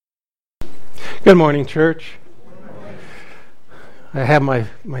Good morning, church. I have my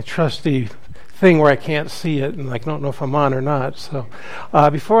trusty thing where I can't see it, and I don't know if I'm on or not. So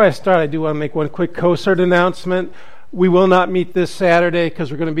before I start, I do want to make one quick COSART announcement. We will not meet this Saturday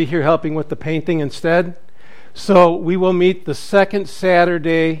because we're going to be here helping with the painting instead. So we will meet the second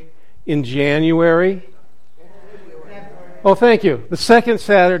Saturday in January. Oh, thank you. The second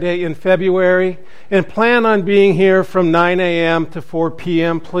Saturday in February. And plan on being here from 9 a.m. to 4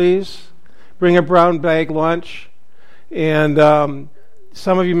 p.m., please. Bring a brown bag lunch. And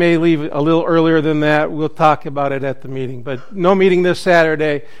some of you may leave a little earlier than that. We'll talk about it at the meeting. But no meeting this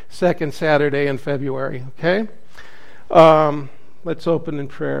Saturday, second Saturday in February, okay? Let's open in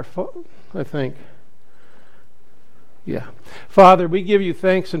prayer, I think. Yeah. Father, we give you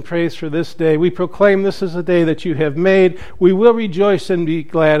thanks and praise for this day. We proclaim this is a day that you have made. We will rejoice and be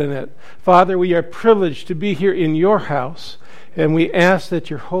glad in it. Father, we are privileged to be here in your house, and we ask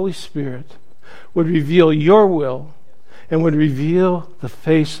that your Holy Spirit would reveal your will and would reveal the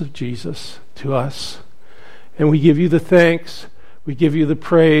face of Jesus to us. And we give you the thanks. We give you the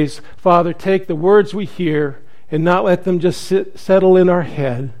praise. Father, take the words we hear and not let them just settle in our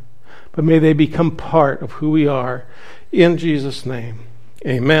head, but may they become part of who we are. In Jesus' name,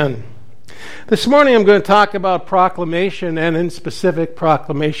 amen. This morning I'm going to talk about proclamation, and in specific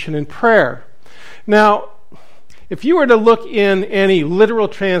proclamation and prayer. Now, if you were to look in any literal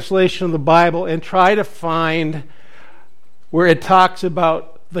translation of the Bible and try to find where it talks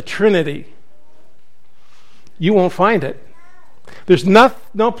about the Trinity, you won't find it. There's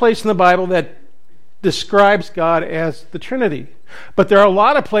no place in the Bible that describes God as the Trinity. But there are a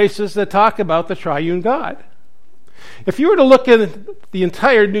lot of places that talk about the triune God. If you were to look at the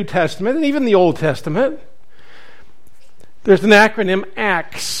entire New Testament, and even the Old Testament, there's an acronym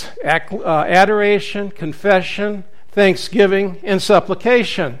ACTS, adoration, confession, thanksgiving, and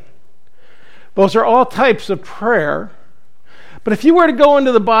supplication. Those are all types of prayer. But if you were to go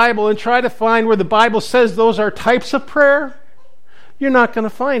into the Bible and try to find where the Bible says those are types of prayer, you're not going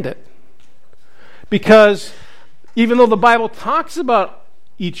to find it. Because even though the Bible talks about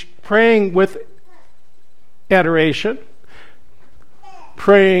each praying with adoration,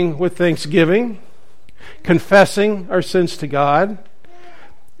 praying with thanksgiving, confessing our sins to God,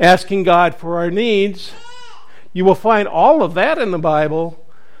 asking God for our needs, you will find all of that in the Bible,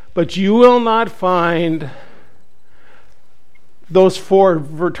 but you will not find those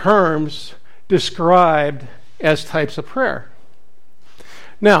four terms described as types of prayer.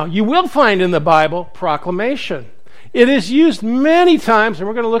 Now, you will find in the Bible proclamation. It is used many times, and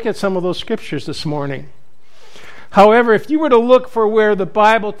we're going to look at some of those scriptures this morning. However, if you were to look for where the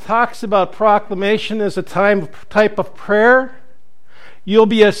Bible talks about proclamation as a type of prayer, you'll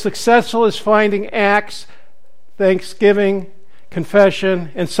be as successful as finding Acts, thanksgiving,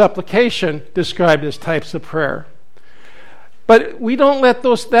 confession, and supplication described as types of prayer. But we don't let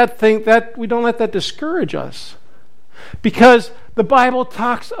that discourage us, because the Bible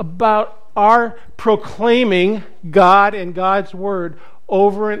talks about our proclaiming God and God's word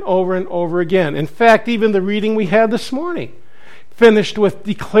over and over and over again. In fact, even the reading we had this morning finished with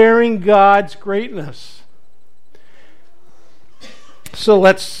declaring God's greatness. So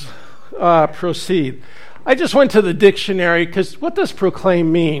let's proceed. I just went to the dictionary because what does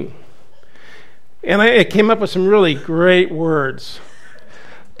proclaim mean? And I came up with some really great words.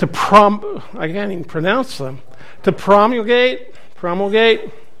 I can't even pronounce them. To promulgate,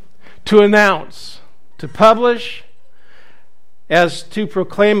 to announce, to publish, as to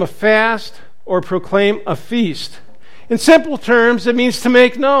proclaim a fast or proclaim a feast. In simple terms, it means to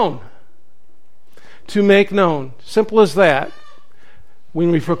make known. To make known. Simple as that.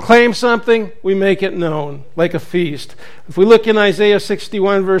 When we proclaim something, we make it known, like a feast. If we look in Isaiah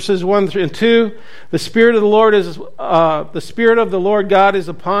 61, verses 1 and 2, the Spirit of the Lord God is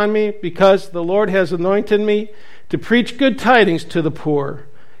upon me, because the Lord has anointed me to preach good tidings to the poor.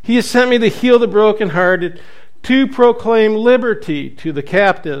 He has sent me to heal the brokenhearted, to proclaim liberty to the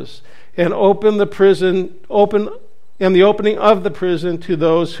captives, and the opening of the prison to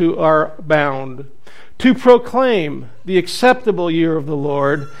those who are bound, to proclaim the acceptable year of the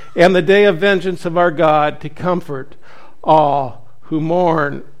Lord and the day of vengeance of our God, to comfort all who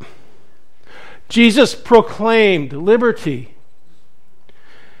mourn. Jesus proclaimed liberty.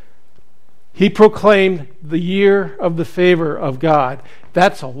 He proclaimed the year of the favor of God.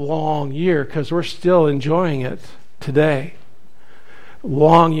 That's a long year because we're still enjoying it today.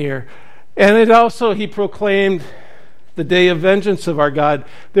 Long year. And he proclaimed the day of vengeance of our God.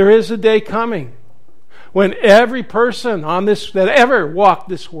 There is a day coming when every person that ever walked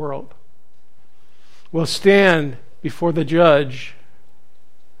this world will stand before the judge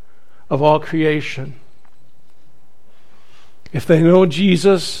of all creation. If they know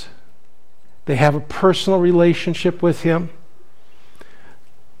Jesus, they have a personal relationship with him,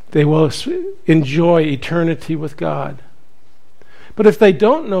 they will enjoy eternity with God. But if they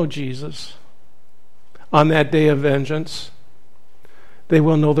don't know Jesus on that day of vengeance, they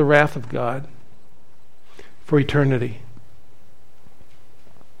will know the wrath of God for eternity.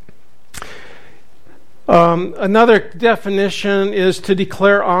 Another definition is to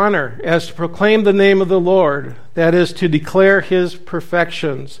declare honor, as to proclaim the name of the Lord. That is, to declare his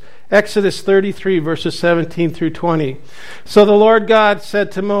perfections. Exodus 33, verses 17 through 20. So the Lord God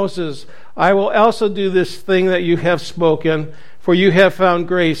said to Moses, I will also do this thing that you have spoken, for you have found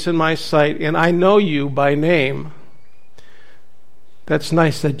grace in my sight, and I know you by name. That's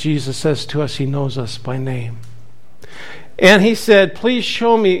nice that Jesus says to us he knows us by name. And he said, please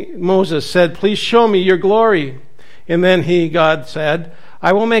show me, Moses said, please show me your glory. And then God said,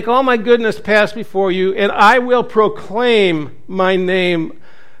 I will make all my goodness pass before you, and I will proclaim my name,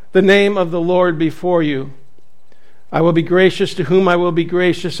 the name of the Lord before you. I will be gracious to whom I will be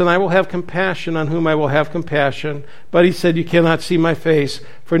gracious, and I will have compassion on whom I will have compassion. But he said, you cannot see my face,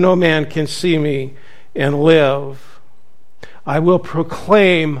 for no man can see me and live. I will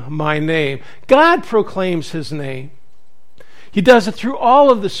proclaim my name. God proclaims his name. He does it through all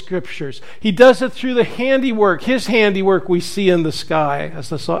of the scriptures. He does it through the handiwork, his handiwork we see in the sky, as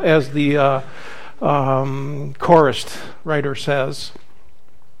the chorus writer says.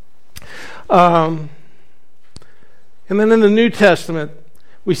 And then in the New Testament,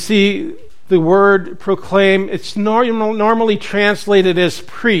 we see the word proclaim. It's normally translated as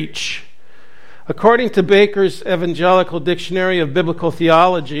preach. According to Baker's Evangelical Dictionary of Biblical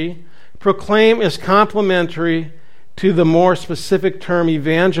Theology, proclaim is complementary to the more specific term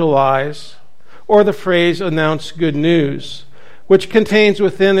evangelize, or the phrase announce good news, which contains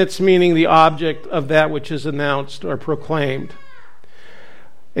within its meaning the object of that which is announced or proclaimed.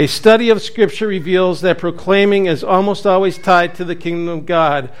 A study of Scripture reveals that proclaiming is almost always tied to the kingdom of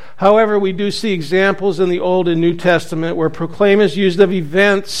God. However, we do see examples in the Old and New Testament where proclaim is used of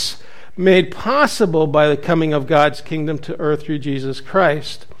events made possible by the coming of God's kingdom to earth through Jesus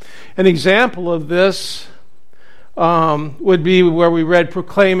Christ. An example of this would be where we read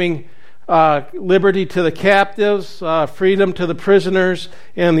proclaiming liberty to the captives, freedom to the prisoners,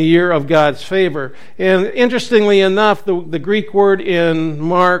 and the year of God's favor. And interestingly enough, the Greek word in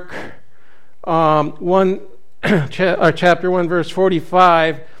Mark chapter 1, verse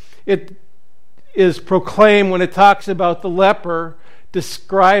 45, it is proclaim when it talks about the leper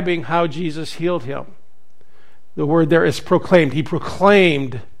describing how Jesus healed him. The word there is proclaimed. He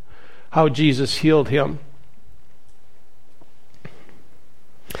proclaimed how Jesus healed him.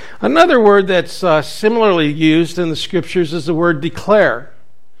 Another word that's similarly used in the Scriptures is the word declare.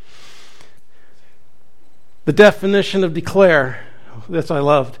 The definition of declare, this I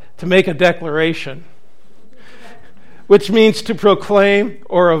loved, to make a declaration, which means to proclaim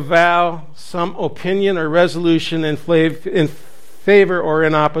or avow some opinion or resolution in favor or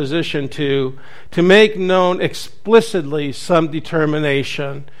in opposition to make known explicitly some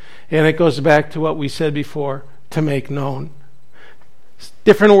determination. And it goes back to what we said before, to make known.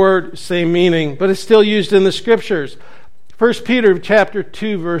 Different word, same meaning, but it's still used in the Scriptures. 1 Peter chapter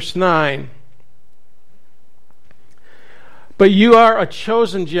 2, verse 9. But you are a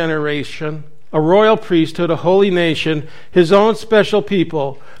chosen generation, a royal priesthood, a holy nation, his own special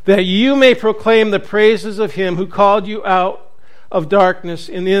people, that you may proclaim the praises of him who called you out of darkness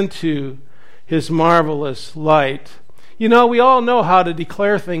and into his marvelous light. You know, we all know how to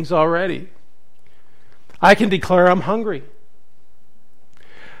declare things already. I can declare I'm hungry.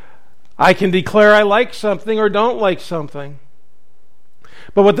 I can declare I like something or don't like something.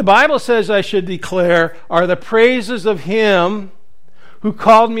 But what the Bible says I should declare are the praises of him who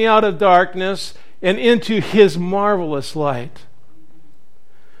called me out of darkness and into his marvelous light.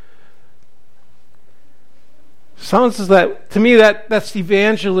 Sounds as that to me that's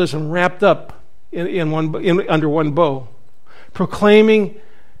evangelism wrapped up under one bow, proclaiming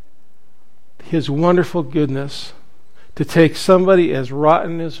his wonderful goodness to take somebody as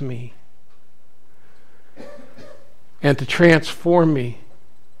rotten as me and to transform me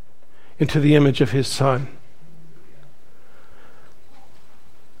into the image of his Son.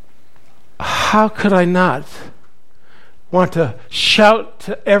 How could I not want to shout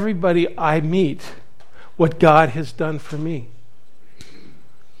to everybody I meet what God has done for me?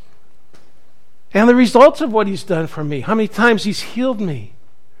 And the results of what he's done for me. How many times he's healed me.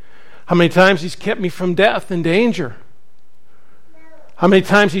 How many times he's kept me from death and danger. How many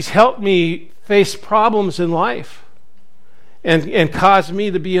times he's helped me face problems in life. and cause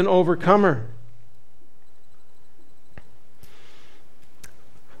me to be an overcomer.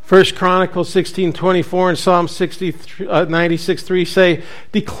 1 Chronicles 16:24 and Psalm 96:3 say,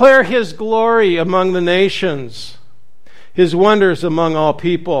 "Declare his glory among the nations, his wonders among all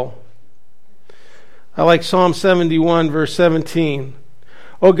people." I like Psalm 71, verse 17.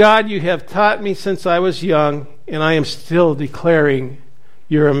 "O God, you have taught me since I was young, and I am still declaring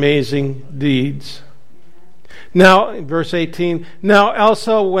your amazing deeds." Now, verse 18, "Now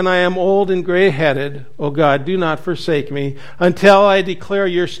also when I am old and gray-headed, O God, do not forsake me, until I declare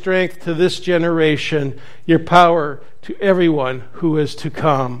your strength to this generation, your power to everyone who is to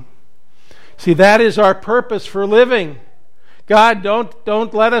come." See, that is our purpose for living. God,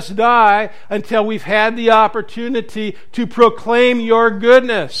 don't let us die until we've had the opportunity to proclaim your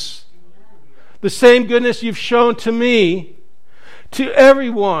goodness. The same goodness you've shown to me, to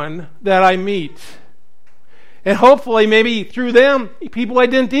everyone that I meet. And hopefully, maybe through them, people I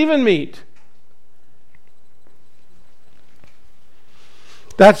didn't even meet.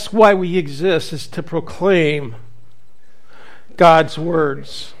 That's why we exist, is to proclaim God's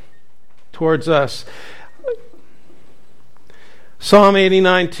words towards us. Psalm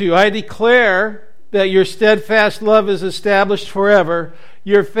 89:2, "I declare that your steadfast love is established forever.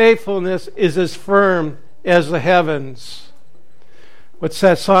 Your faithfulness is as firm as the heavens." What's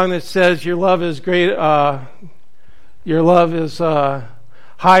that song that says your love is great? Your love is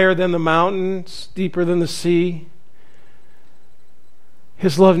higher than the mountains, deeper than the sea.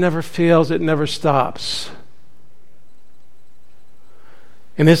 His love never fails; it never stops.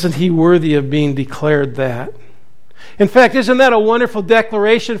 And isn't he worthy of being declared that? In fact, isn't that a wonderful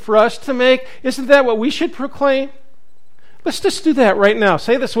declaration for us to make? Isn't that what we should proclaim? Let's just do that right now.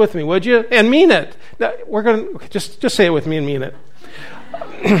 Say this with me, would you? And mean it. Now, we're going to just say it with me and mean it.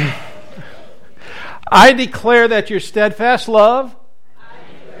 I declare that your steadfast love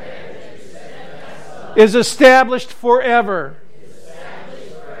is established forever.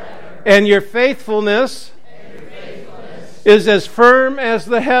 And your faithfulness is as firm as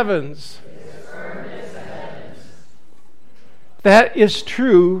the heavens. That is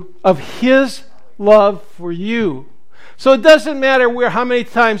true of his love for you. So it doesn't matter how many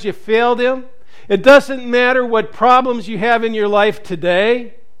times you failed him. It doesn't matter what problems you have in your life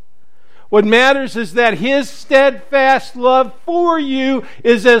today. What matters is that his steadfast love for you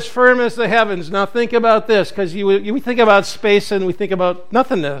is as firm as the heavens. Now think about this, because we think about space and we think about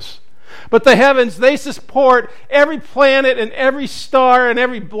nothingness. But the heavens, they support every planet and every star and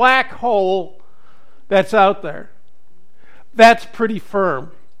every black hole that's out there. That's pretty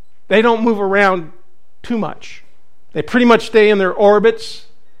firm. They don't move around too much. They pretty much stay in their orbits.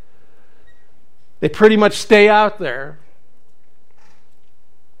 They pretty much stay out there.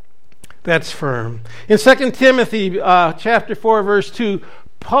 That's firm. In 2 Timothy chapter 4, verse 2,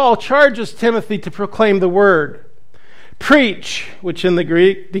 Paul charges Timothy to proclaim the word. Preach, which in the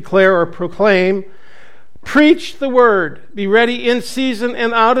Greek, declare or proclaim. Preach the word. Be ready in season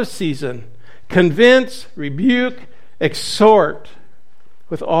and out of season. Convince, rebuke, exhort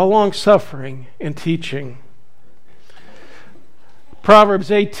with all long suffering and teaching. Proverbs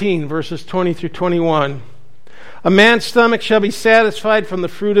 18, verses 20 through 21. A man's stomach shall be satisfied from the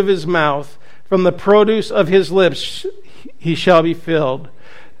fruit of his mouth. From the produce of his lips he shall be filled.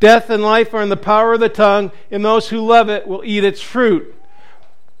 Death and life are in the power of the tongue, and those who love it will eat its fruit.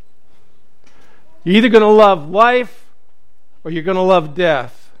 You're either going to love life or you're going to love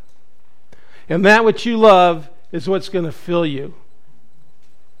death. And that which you love is what's going to fill you.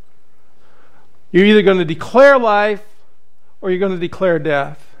 You're either going to declare life or you're going to declare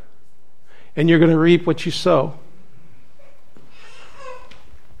death. And you're going to reap what you sow.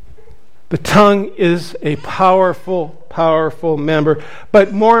 The tongue is a powerful, powerful member.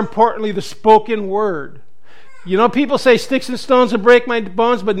 But more importantly, the spoken word. You know, people say sticks and stones will break my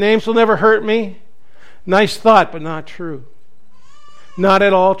bones, but names will never hurt me. Nice thought, but not true. Not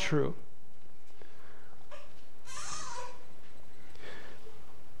at all true.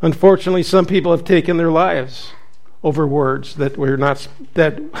 Unfortunately, some people have taken their lives over words that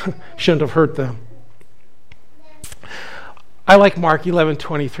shouldn't have hurt them. I like Mark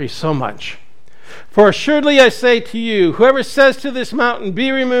 11:23 so much. For assuredly I say to you, whoever says to this mountain,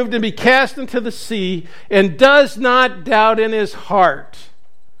 be removed and be cast into the sea, and does not doubt in his heart.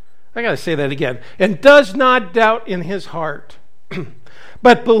 I got to say that again. And does not doubt in his heart,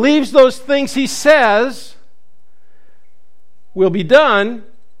 but believes those things he says will be done,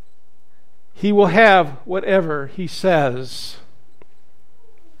 he will have whatever he says.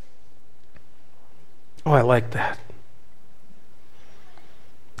 Oh, I like that.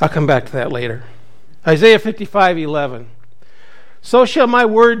 I'll come back to that later. Isaiah 55:11. So shall my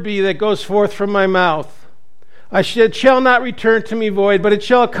word be that goes forth from my mouth. It shall not return to me void, but it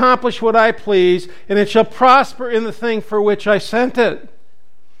shall accomplish what I please, and it shall prosper in the thing for which I sent it.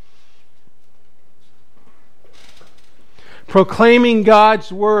 Proclaiming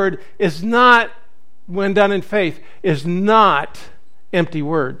God's word is not, when done in faith, is not empty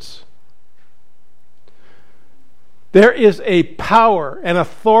words. There is a power and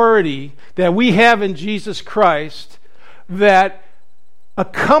authority that we have in Jesus Christ that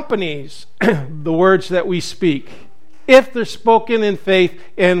accompanies the words that we speak, if they're spoken in faith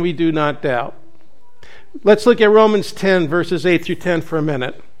and we do not doubt. Let's look at Romans 10, verses 8 through 10 for a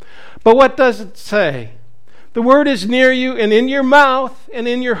minute. But what does it say? The word is near you and in your mouth and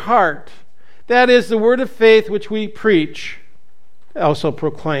in your heart. That is the word of faith which we preach, also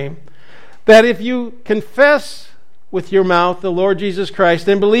proclaim. That if you confess with your mouth the Lord Jesus Christ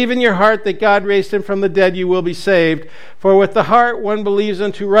and believe in your heart that God raised him from the dead, you will be saved. For with the heart one believes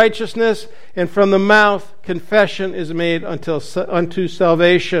unto righteousness, and from the mouth confession is made unto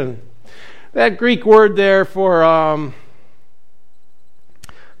salvation. That Greek word there for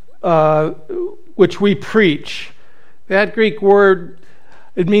which we preach, that Greek word,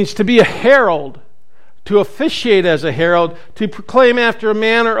 it means to be a herald, to officiate as a herald, to proclaim after a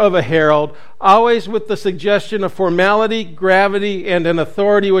manner of a herald, always with the suggestion of formality, gravity, and an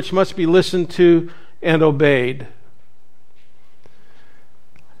authority which must be listened to and obeyed.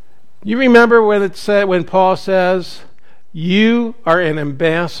 You remember when Paul says, you are an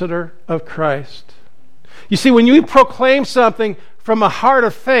ambassador of Christ. You see, when you proclaim something from a heart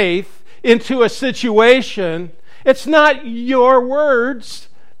of faith into a situation, it's not your words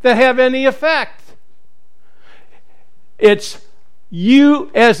that have any effect. It's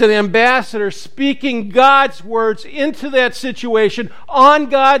you as an ambassador speaking God's words into that situation on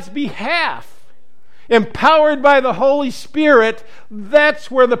God's behalf. Empowered by the Holy Spirit,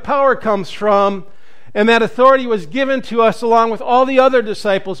 that's where the power comes from. And that authority was given to us along with all the other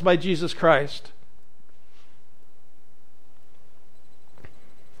disciples by Jesus Christ.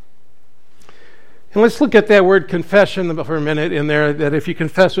 And let's look at that word confession for a minute in there, that if you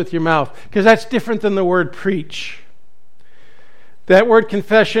confess with your mouth, because that's different than the word preach. That word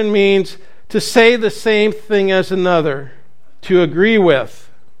confession means to say the same thing as another, to agree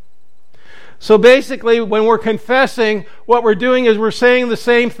with. So basically, when we're confessing, what we're doing is we're saying the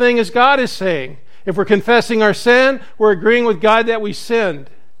same thing as God is saying. If we're confessing our sin, we're agreeing with God that we sinned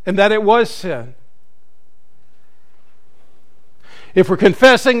and that it was sin. If we're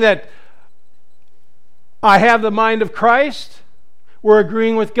confessing that I have the mind of Christ, we're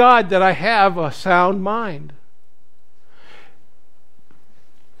agreeing with God that I have a sound mind.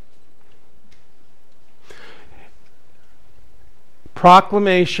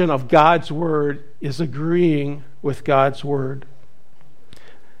 Proclamation of God's word is agreeing with God's word.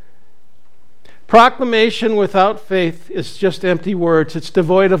 Proclamation without faith is just empty words. It's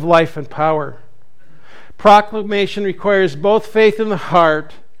devoid of life and power. Proclamation requires both faith in the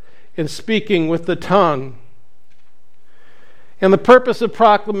heart and speaking with the tongue. And the purpose of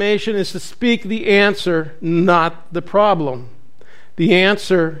proclamation is to speak the answer, not the problem. The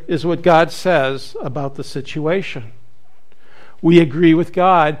answer is what God says about the situation. We agree with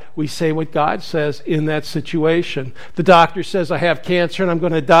God. We say what God says in that situation. The doctor says, I have cancer and I'm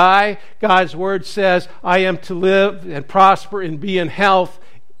going to die. God's word says, I am to live and prosper and be in health,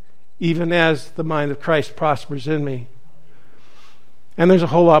 even as the mind of Christ prospers in me. And there's a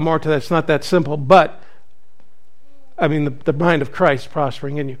whole lot more to that. It's not that simple. But, the mind of Christ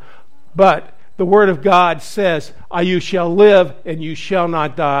prospering in you. But the word of God says, you shall live and you shall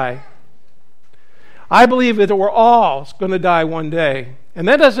not die. I believe that we're all going to die one day. And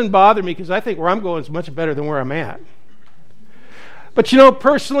that doesn't bother me because I think where I'm going is much better than where I'm at. But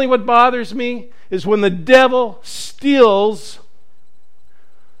personally what bothers me is when the devil steals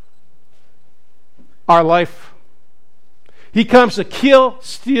our life. He comes to kill,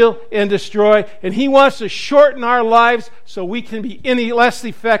 steal, and destroy. And he wants to shorten our lives so we can be any less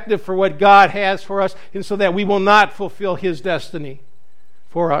effective for what God has for us and so that we will not fulfill his destiny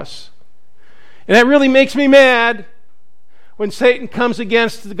for us. And that really makes me mad when Satan comes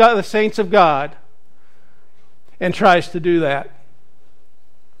against the saints of God and tries to do that.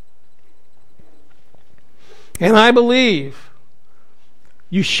 And I believe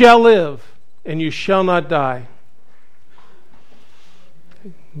you shall live and you shall not die.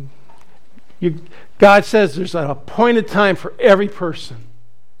 God says there's an appointed time for every person.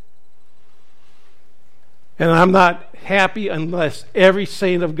 And I'm not happy unless every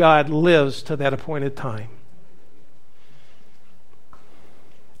saint of God lives to that appointed time.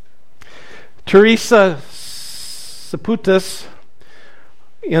 Teresa Saputis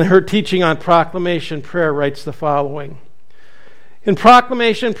in her teaching on proclamation prayer, writes the following. In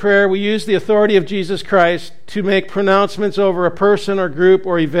proclamation prayer, we use the authority of Jesus Christ to make pronouncements over a person or group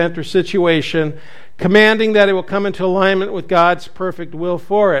or event or situation, commanding that it will come into alignment with God's perfect will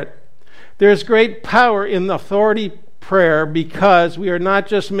for it. There is great power in the authority prayer because we are not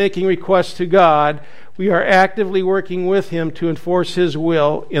just making requests to God, we are actively working with Him to enforce His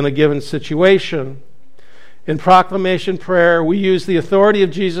will in a given situation. In proclamation prayer, we use the authority of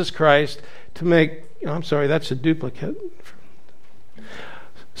Jesus Christ to make... I'm sorry, that's a duplicate.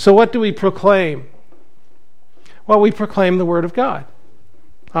 So what do we proclaim? Well, we proclaim the Word of God.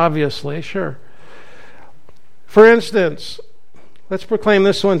 Obviously, sure. For instance, let's proclaim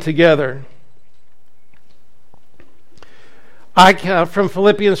this one together. From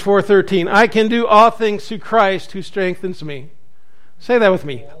Philippians 4:13, I can do all things through Christ who strengthens me. Say that with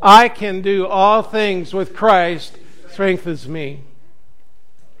me. I can do all things with Christ who strengthens me.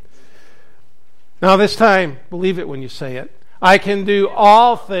 Now this time, believe it when you say it. I can do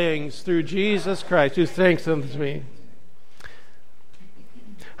all things through Jesus Christ who strengthens me.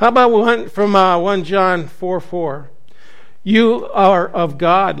 How about one from 1 John 4:4? You are of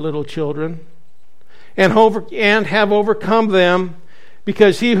God, little children, and have overcome them,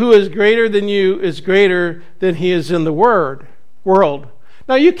 because he who is greater than you is greater than he is in the world.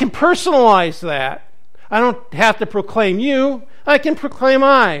 Now you can personalize that. I don't have to proclaim you. I can proclaim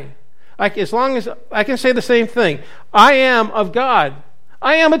as long as I can say the same thing. I am of God.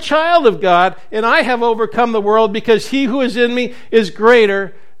 I am a child of God, and I have overcome the world because he who is in me is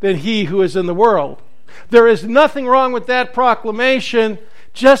greater than he who is in the world. There is nothing wrong with that proclamation.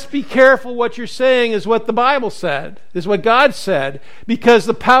 Just be careful what you're saying is what the Bible said, is what God said, because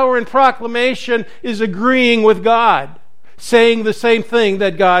the power in proclamation is agreeing with God, saying the same thing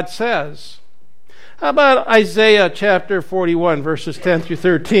that God says. How about Isaiah chapter 41, verses 10 through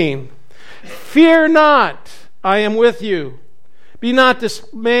 13? Fear not, I am with you. Be not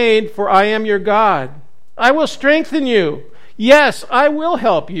dismayed, for I am your God. I will strengthen you. Yes, I will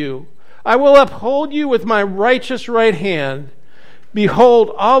help you. I will uphold you with my righteous right hand.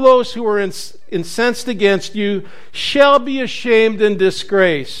 Behold, all those who are incensed against you shall be ashamed and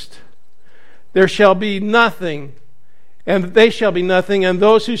disgraced. There shall be nothing, and they shall be nothing, and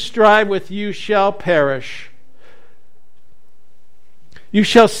those who strive with you shall perish. You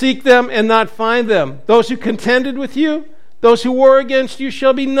shall seek them and not find them. Those who contended with you, those who war against you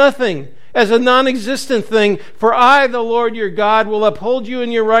shall be nothing, as a non-existent thing. For I, the Lord your God, will uphold you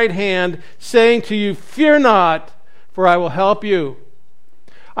in your right hand, saying to you, fear not, for I will help you.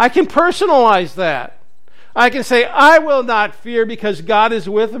 I can personalize that. I can say, I will not fear because God is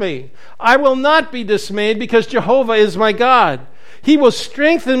with me. I will not be dismayed because Jehovah is my God. He will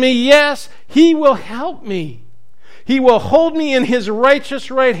strengthen me. Yes, He will help me. He will hold me in His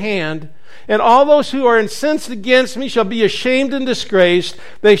righteous right hand, and all those who are incensed against me shall be ashamed and disgraced.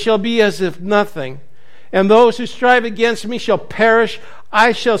 They shall be as if nothing. And those who strive against me shall perish.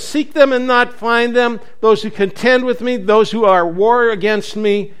 I shall seek them and not find them. Those who contend with me, those who are war against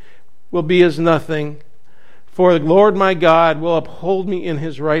me, will be as nothing. For the Lord my God will uphold me in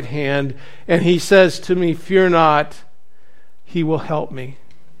His right hand. And He says to me, fear not, He will help me.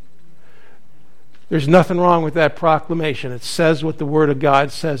 There's nothing wrong with that proclamation. It says what the Word of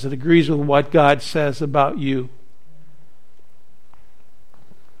God says. It agrees with what God says about you.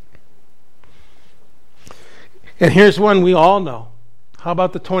 And here's one we all know. How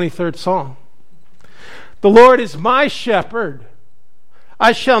about the 23rd Psalm? The Lord is my shepherd.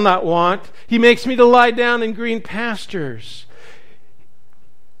 I shall not want. He makes me to lie down in green pastures.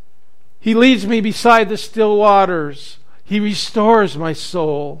 He leads me beside the still waters. He restores my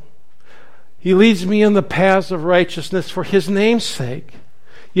soul. He leads me in the paths of righteousness for His name's sake.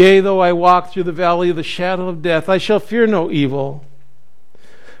 Yea, though I walk through the valley of the shadow of death, I shall fear no evil.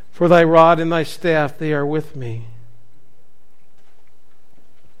 For thy rod and thy staff, they are with me.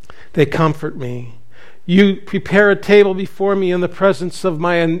 They comfort me. You prepare a table before me in the presence of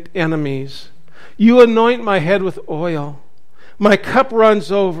my enemies. You anoint my head with oil. My cup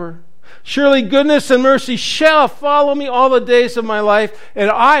runs over. Surely goodness and mercy shall follow me all the days of my life, and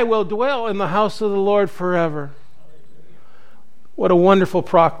I will dwell in the house of the Lord forever. What a wonderful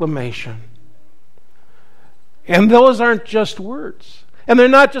proclamation. And those aren't just words. And they're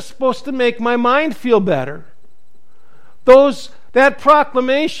not just supposed to make my mind feel better. That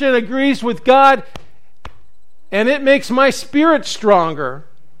proclamation agrees with God, and it makes my spirit stronger.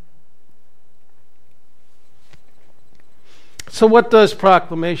 So what does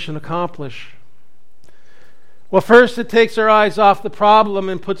proclamation accomplish? Well, first it takes our eyes off the problem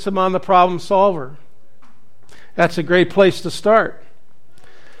and puts them on the problem solver. That's a great place to start.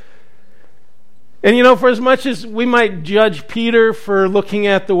 And for as much as we might judge Peter for looking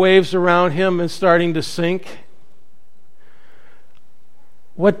at the waves around him and starting to sink,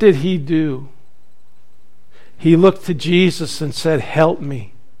 what did he do? He looked to Jesus and said, "Help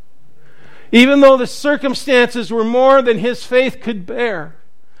me." Even though the circumstances were more than his faith could bear,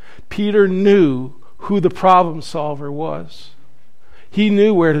 Peter knew who the problem solver was. He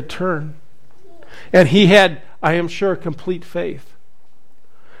knew where to turn. And he had, I am sure, complete faith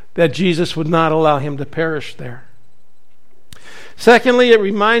that Jesus would not allow him to perish there. Secondly, it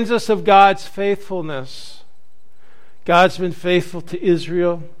reminds us of God's faithfulness. God's been faithful to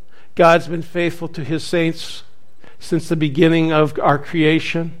Israel. God's been faithful to his saints since the beginning of our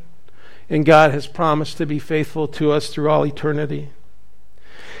creation. And God has promised to be faithful to us through all eternity.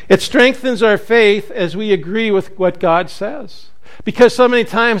 It strengthens our faith as we agree with what God says. Because so many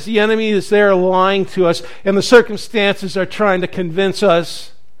times the enemy is there lying to us and the circumstances are trying to convince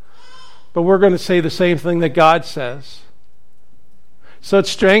us, but we're going to say the same thing that God says. So it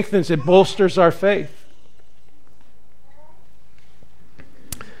strengthens, it bolsters our faith.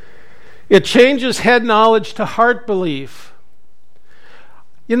 It changes head knowledge to heart belief.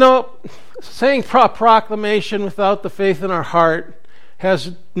 Saying proclamation without the faith in our heart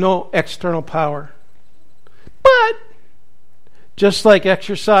has no external power. But just like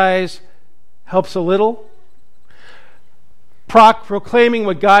exercise helps a little, proclaiming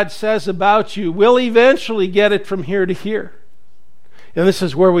what God says about you will eventually get it from here to here. And this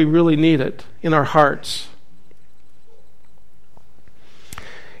is where we really need it, in our hearts.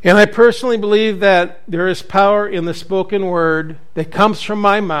 And I personally believe that there is power in the spoken word that comes from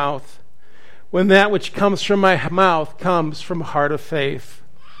my mouth when that which comes from my mouth comes from a heart of faith.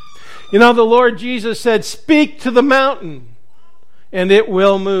 The Lord Jesus said, "Speak to the mountain, and it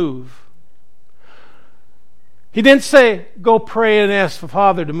will move." He didn't say, "Go pray and ask the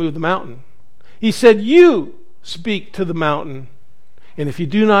Father to move the mountain." He said, "You speak to the mountain, and if you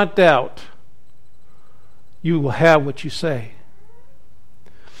do not doubt, you will have what you say."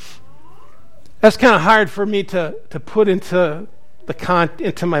 That's kind of hard for me to put into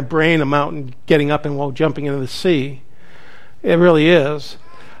my brain, a mountain getting up and jumping into the sea. It really is.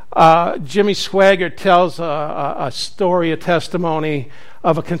 Jimmy Swaggart tells a story, a testimony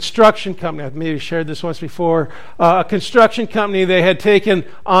of a construction company. I've maybe shared this once before. A construction company, they had taken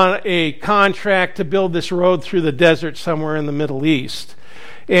on a contract to build this road through the desert somewhere in the Middle East.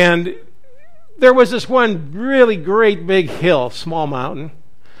 And there was this one really great big hill, small mountain.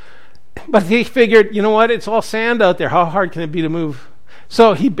 But he figured, it's all sand out there. How hard can it be to move?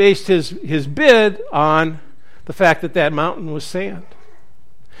 So he based his bid on the fact that mountain was sand.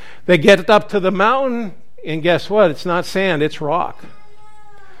 They get up to the mountain, and guess what? It's not sand, it's rock.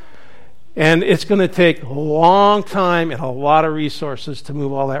 And it's going to take a long time and a lot of resources to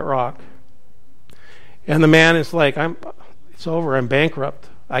move all that rock. And the man is like, it's over, I'm bankrupt.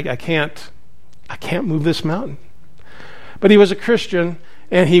 I can't move this mountain. But he was a Christian,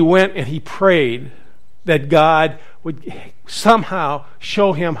 and he went and he prayed that God would somehow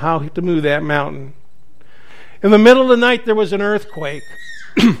show him how to move that mountain. In the middle of the night, there was an earthquake.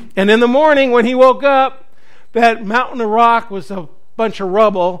 And in the morning, when he woke up, that mountain of rock was a bunch of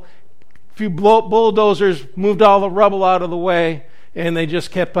rubble. A few bulldozers moved all the rubble out of the way, and they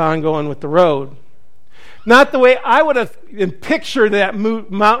just kept on going with the road. Not the way I would have pictured that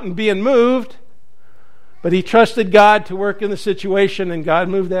mountain being moved, but he trusted God to work in the situation, and God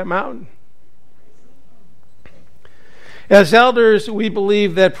moved that mountain. As elders, we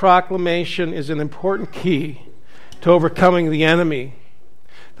believe that proclamation is an important key to overcoming the enemy.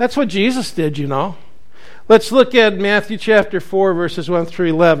 That's what Jesus did, Let's look at Matthew chapter 4, verses 1 through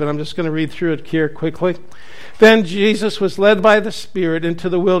 11. I'm just going to read through it here quickly. Then Jesus was led by the Spirit into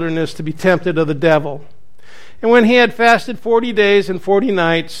the wilderness to be tempted of the devil. And when he had fasted 40 days and 40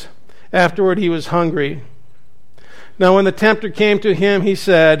 nights, afterward he was hungry. Now when the tempter came to him, he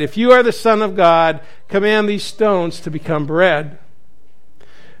said, "If you are the Son of God, command these stones to become bread."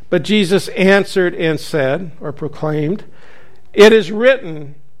 But Jesus answered and said, or proclaimed, "It is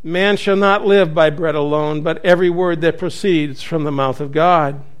written, man shall not live by bread alone, but every word that proceeds from the mouth of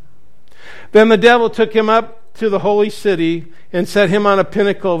God." Then the devil took him up to the holy city and set him on a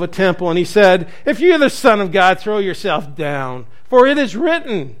pinnacle of a temple. And he said, "If you are the Son of God, throw yourself down, for it is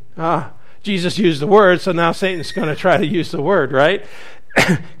written." Jesus used the word, so now Satan's going to try to use the word, right?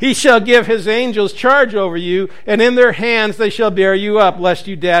 "He shall give his angels charge over you, and in their hands they shall bear you up, lest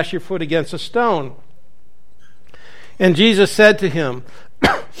you dash your foot against a stone." And Jesus said to him,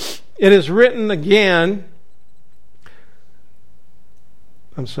 "It is written again,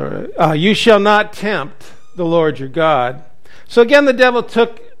 you shall not tempt the Lord your God." So again the devil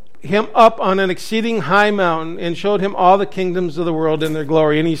took him up on an exceeding high mountain and showed him all the kingdoms of the world and their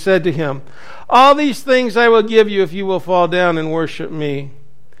glory. And he said to him, all these things I will give you if you will fall down and worship me.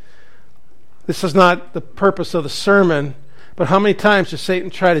 This is not the purpose of the sermon, but how many times does Satan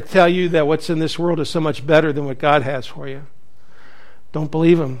try to tell you that what's in this world is so much better than what God has for you? Don't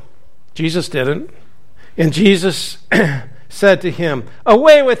believe him. Jesus didn't. And Jesus said to him,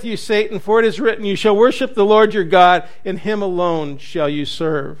 away with you, Satan, for it is written, you shall worship the Lord your God, and him alone shall you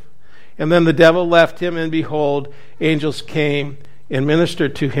serve. And then the devil left him, and behold, angels came and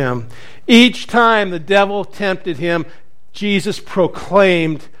ministered to him. Each time the devil tempted him, Jesus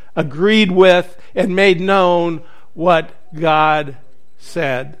proclaimed, agreed with, and made known what God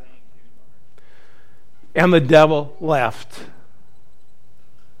said. And the devil left.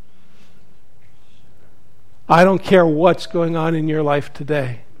 I don't care what's going on in your life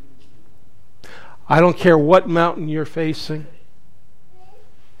today. I don't care what mountain you're facing,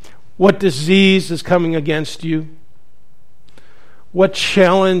 what disease is coming against you, what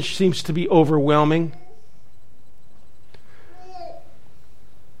challenge seems to be overwhelming.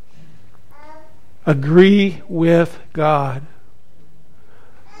 Agree with God.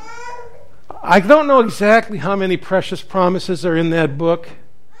 I don't know exactly how many precious promises are in that book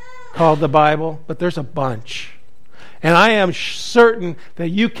called the Bible, but there's a bunch. And I am certain that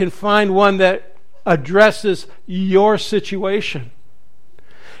you can find one that addresses your situation.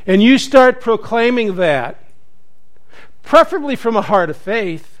 And you start proclaiming that, preferably from a heart of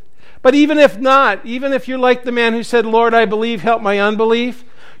faith. But even if not, even if you're like the man who said, Lord, I believe, help my unbelief,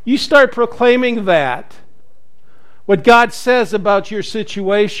 you start proclaiming that, what God says about your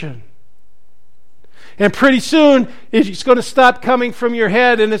situation. And pretty soon, it's going to stop coming from your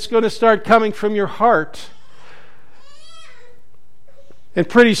head and it's going to start coming from your heart. And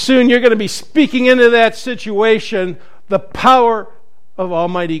pretty soon, you're going to be speaking into that situation the power of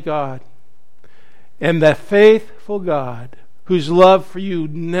Almighty God. And the faithful God, whose love for you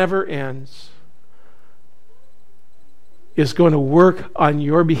never ends, is going to work on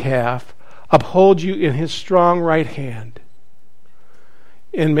your behalf, uphold you in his strong right hand,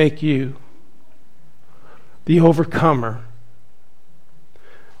 and make you the overcomer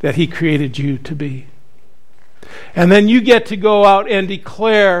that he created you to be. And then you get to go out and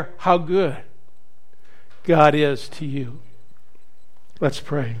declare how good God is to you. Let's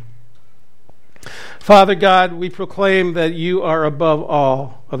pray. Father God, we proclaim that you are above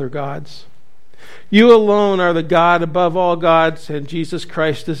all other gods. You alone are the God above all gods, and Jesus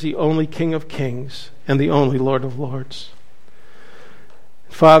Christ is the only King of kings and the only Lord of lords.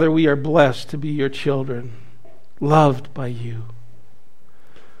 Father, we are blessed to be your children, loved by you.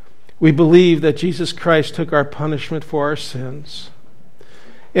 We believe that Jesus Christ took our punishment for our sins,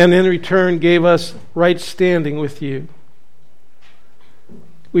 and in return gave us right standing with you.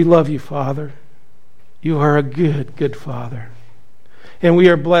 We love you, Father. You are a good, good Father, and we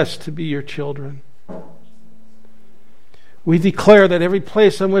are blessed to be your children. We declare that every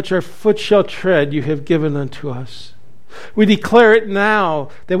place on which our foot shall tread, you have given unto us. We declare it now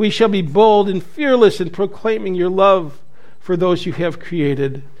that we shall be bold and fearless in proclaiming your love for those you have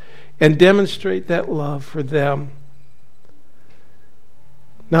created and demonstrate that love for them,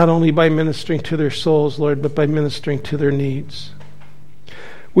 not only by ministering to their souls, Lord, but by ministering to their needs.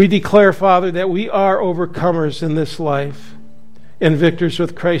 We declare, Father, that we are overcomers in this life and victors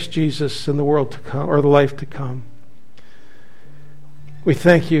with Christ Jesus in the world to come, or the life to come. We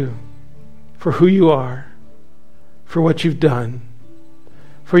thank you for who you are, for what you've done,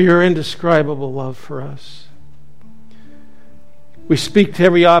 for your indescribable love for us. We speak to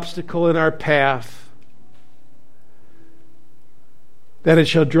every obstacle in our path, that it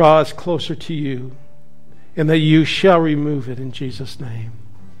shall draw us closer to you, and that you shall remove it in Jesus' name.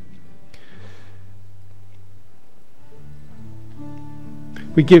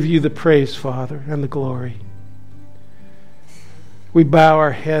 We give you the praise, Father, and the glory. We bow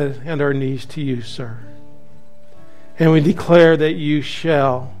our head and our knees to you, sir. And we declare that you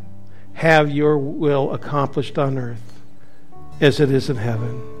shall have your will accomplished on earth as it is in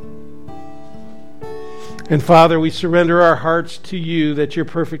heaven. And Father, we surrender our hearts to you that your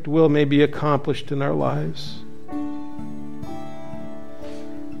perfect will may be accomplished in our lives.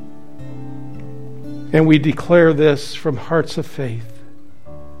 And we declare this from hearts of faith,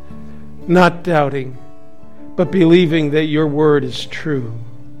 not doubting, but believing that your word is true.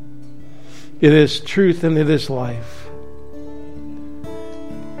 It is truth and it is life.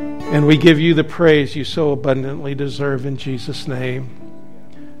 And we give you the praise you so abundantly deserve in Jesus' name.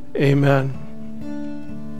 Amen.